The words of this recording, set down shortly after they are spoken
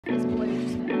Hello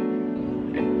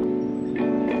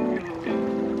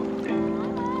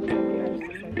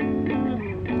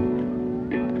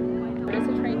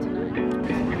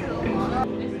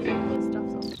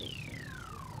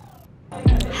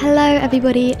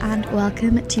everybody and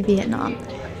welcome to Vietnam.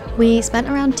 We spent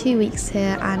around 2 weeks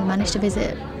here and managed to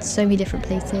visit so many different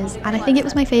places, and I think it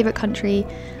was my favourite country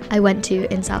I went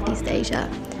to in Southeast Asia.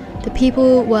 The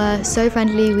people were so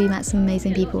friendly, we met some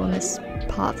amazing people on this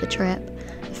part of the trip.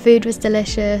 The food was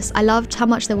delicious, I loved how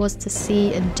much there was to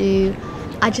see and do.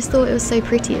 I just thought it was so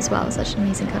pretty as well, such an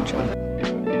amazing country.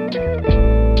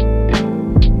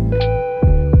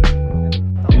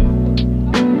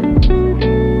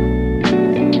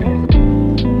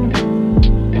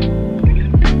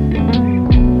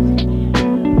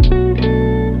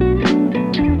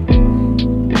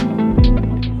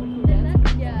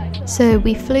 So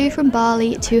we flew from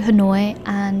Bali to Hanoi,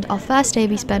 and our first day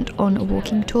we spent on a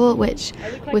walking tour, which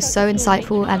was so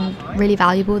insightful and really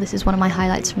valuable. This is one of my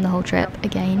highlights from the whole trip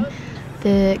again.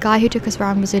 The guy who took us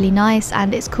around was really nice,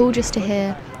 and it's cool just to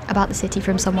hear about the city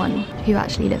from someone who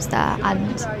actually lives there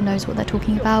and knows what they're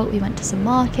talking about. We went to some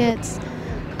markets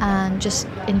and just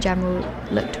in general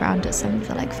looked around at some of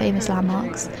the famous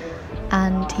landmarks.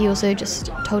 And he also just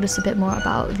told us a bit more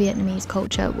about Vietnamese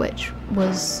culture, which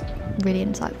was really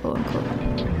insightful and cool.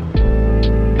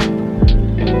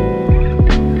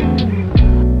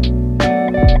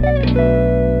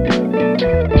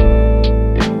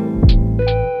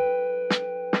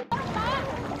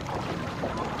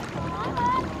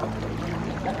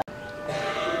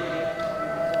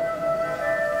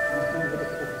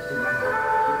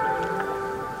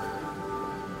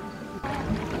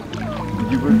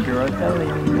 Did you book your hotel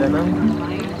in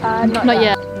Canon? Not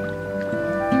yet.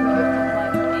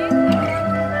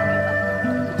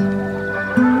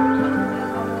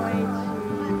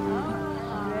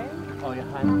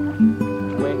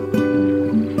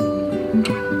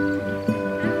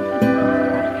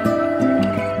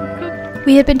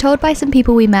 We had been told by some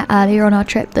people we met earlier on our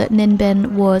trip that Ninh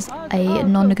Binh was a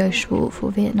non-negotiable for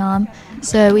Vietnam,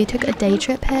 so we took a day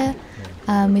trip here.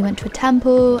 We went to a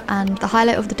temple, and the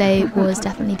highlight of the day was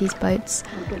definitely these boats.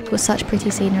 It was such pretty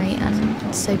scenery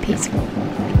and so peaceful.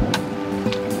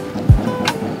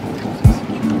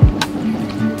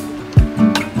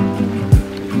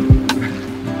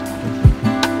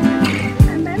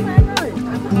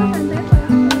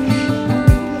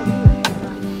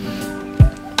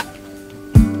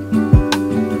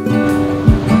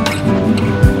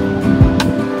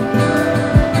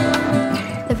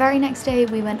 The very next day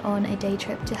we went on a day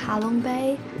trip to Ha Long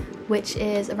Bay, which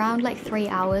is around 3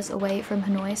 hours away from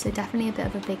Hanoi, so definitely a bit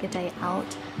of a bigger day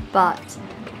out, but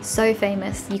so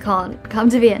famous you can't come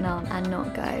to Vietnam and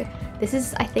not go. This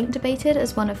is, I think, debated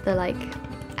as one of the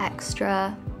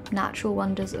extra natural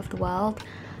wonders of the world,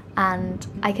 and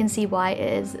I can see why.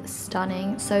 It is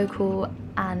stunning, so cool,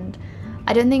 and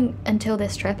I don't think until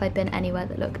this trip I'd been anywhere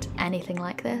that looked anything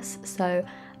like this, so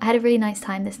I had a really nice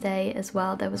time this day as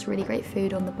well. There was really great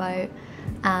food on the boat,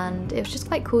 and it was just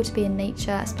quite cool to be in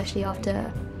nature, especially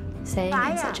after staying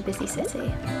in such a busy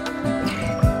city.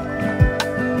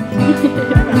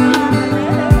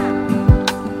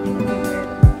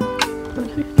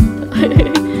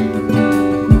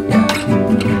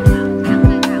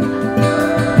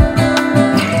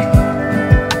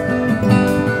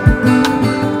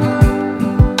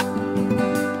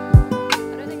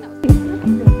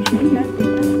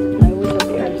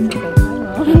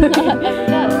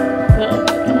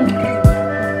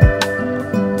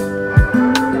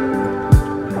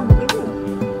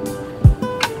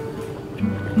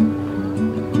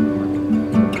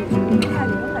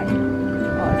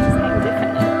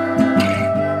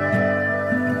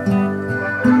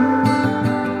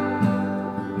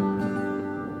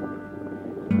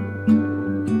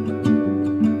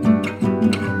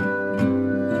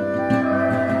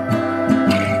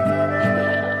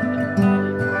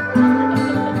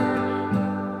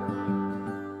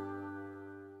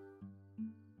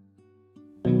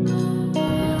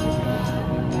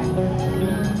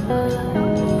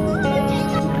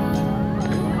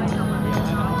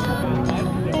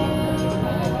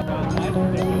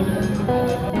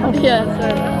 Yeah, so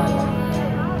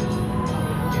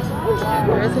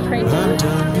there is a train. I'm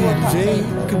done being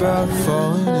vague about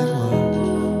falling in love.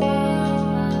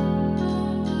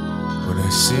 When I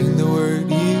sing the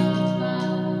word you,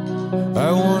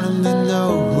 I want them to know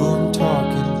who I'm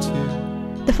talking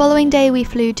to. The following day we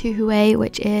flew to Hue,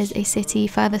 which is a city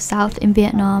further south in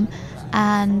Vietnam,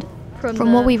 and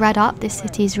from what we read up, this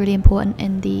city is really important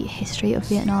in the history of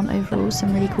Vietnam overall,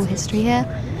 some really cool history here.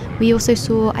 We also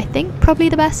saw, I think, probably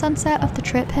the best sunset of the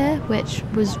trip here, which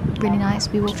was really nice.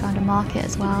 We walked around a market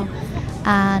as well,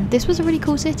 and this was a really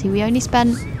cool city. We only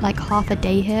spent like half a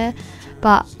day here,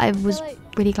 but I was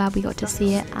really glad we got to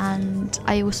see it, and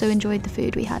I also enjoyed the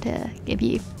food we had here. If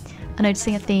you are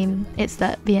noticing a theme, it's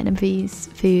that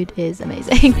Vietnamese food is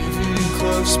amazing.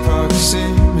 Close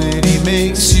proximity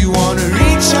makes you want to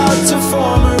reach out to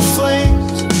former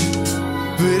flames,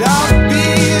 but I'll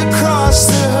be across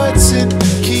the Hudson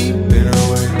keeping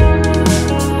away,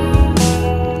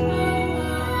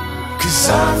 'cause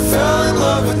I fell in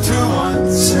love with her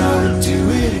once and I would do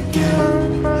it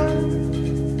again.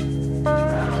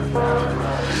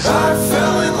 I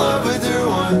fell in love with her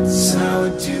once and I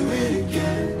would do it again.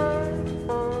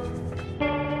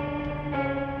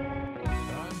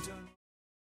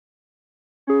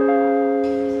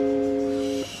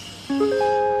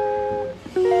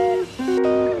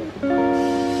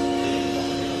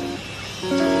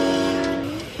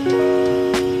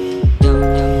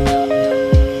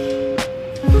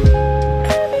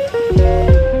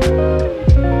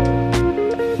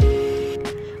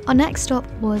 Our next stop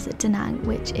was Da Nang,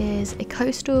 which is a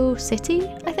coastal city,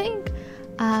 I think.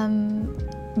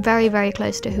 Very, very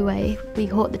close to Hue. We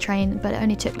caught the train, but it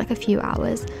only took like a few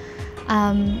hours.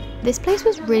 This place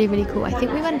was really, really cool. I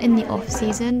think we went in the off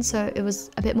season, so it was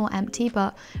a bit more empty,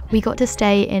 but we got to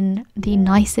stay in the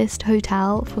nicest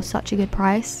hotel for such a good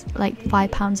price, like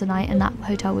 £5 a night, and that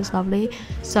hotel was lovely.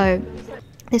 So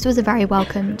this was a very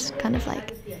welcomed kind of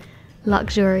like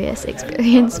luxurious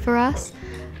experience for us.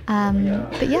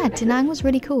 But yeah, Da Nang was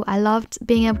really cool. I loved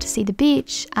being able to see the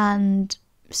beach, and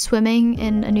swimming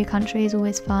in a new country is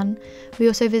always fun. We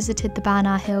also visited the Ban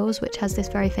Na Hills, which has this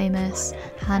very famous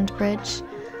hand bridge.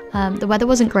 The weather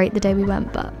wasn't great the day we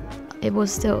went, but it was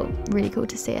still really cool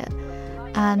to see it.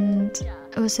 And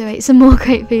I also ate some more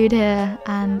great food here,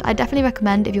 and I definitely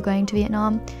recommend, if you're going to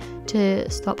Vietnam, to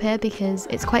stop here because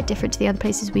it's quite different to the other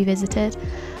places we visited,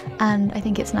 and I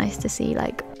think it's nice to see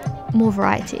like more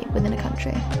variety within a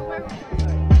country.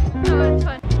 Oh, it's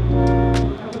fun.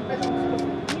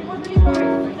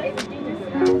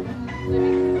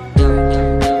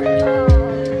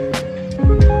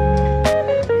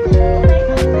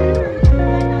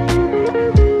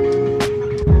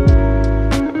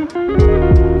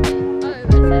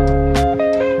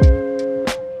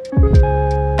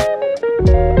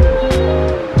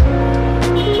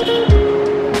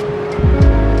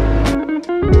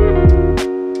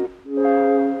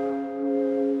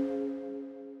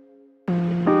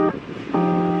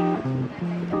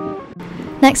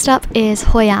 Next up is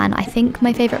Hoi An, I think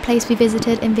my favourite place we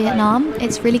visited in Vietnam.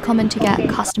 It's really common to get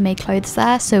custom-made clothes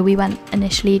there, so we went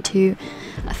initially to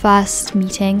a first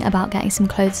meeting about getting some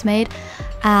clothes made,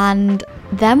 and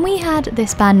then we had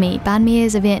this banh mi. Banh mi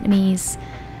is a Vietnamese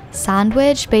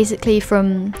sandwich, basically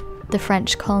from the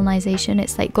French colonization.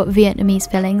 It's like got Vietnamese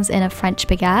fillings in a French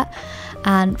baguette,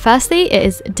 and firstly it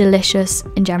is delicious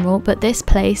in general, but this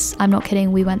place, I'm not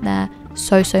kidding, we went there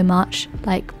so much,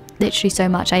 like literally so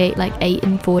much. I ate like 8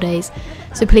 in 4 days,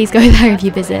 so please go there if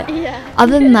you visit. Yeah.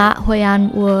 Other than that, Hoi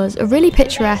An was a really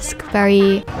picturesque,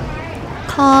 very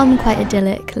calm, quite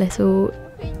idyllic little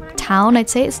town.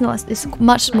 I'd say it's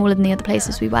much smaller than the other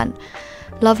places we went.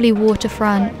 Lovely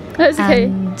waterfront. That's okay.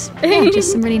 And yeah,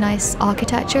 just some really nice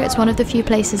architecture. It's one of the few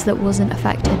places that wasn't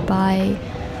affected by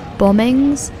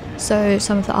bombings, so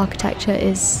some of the architecture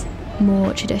is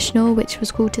more traditional, which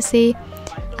was cool to see,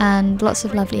 and lots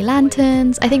of lovely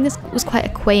lanterns. I think this was quite a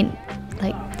quaint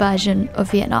like version of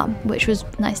Vietnam, which was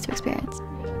nice to experience.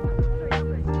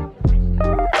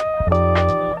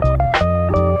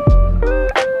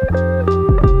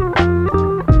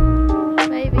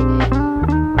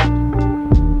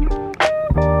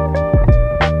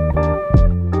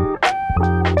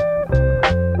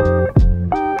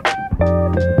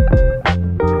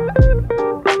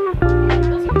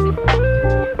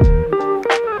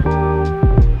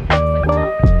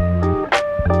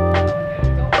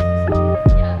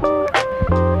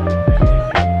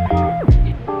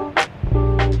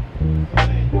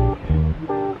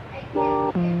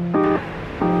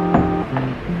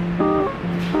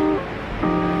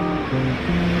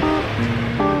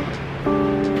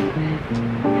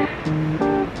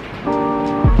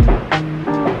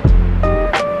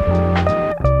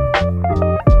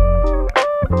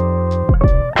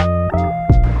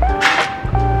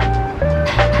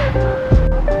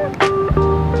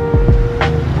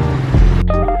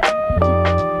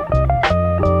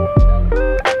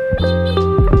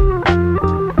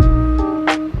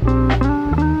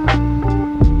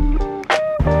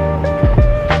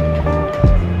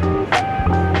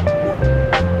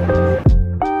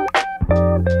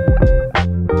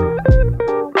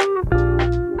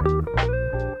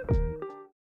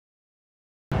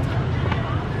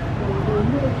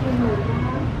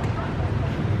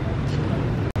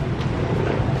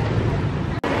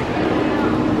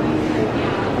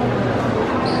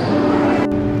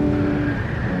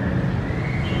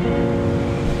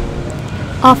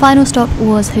 Our final stop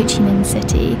was Ho Chi Minh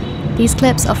City. These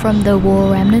clips are from the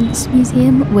War Remnants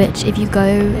Museum, which if you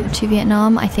go to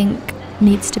Vietnam, I think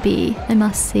needs to be a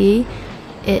must-see.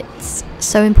 It's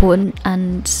so important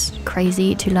and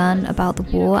crazy to learn about the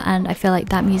war, and I feel like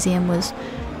that museum was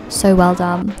so well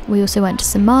done. We also went to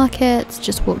some markets,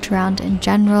 just walked around in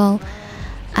general,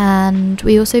 and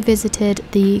we also visited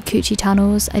the Cu Chi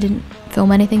tunnels. I didn't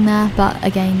film anything there, but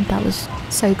again, that was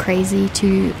so crazy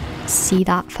to see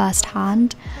that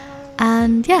firsthand.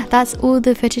 And yeah, that's all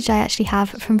the footage I actually have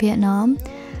from Vietnam.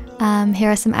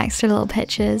 Here are some extra little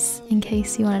pictures in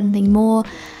case you want anything more.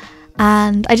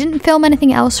 And I didn't film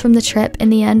anything else from the trip. In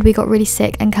the end, we got really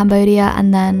sick in Cambodia,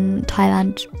 and then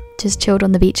Thailand just chilled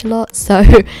on the beach a lot, so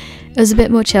it was a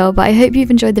bit more chill. But I hope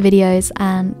you've enjoyed the videos,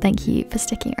 and thank you for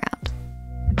sticking around.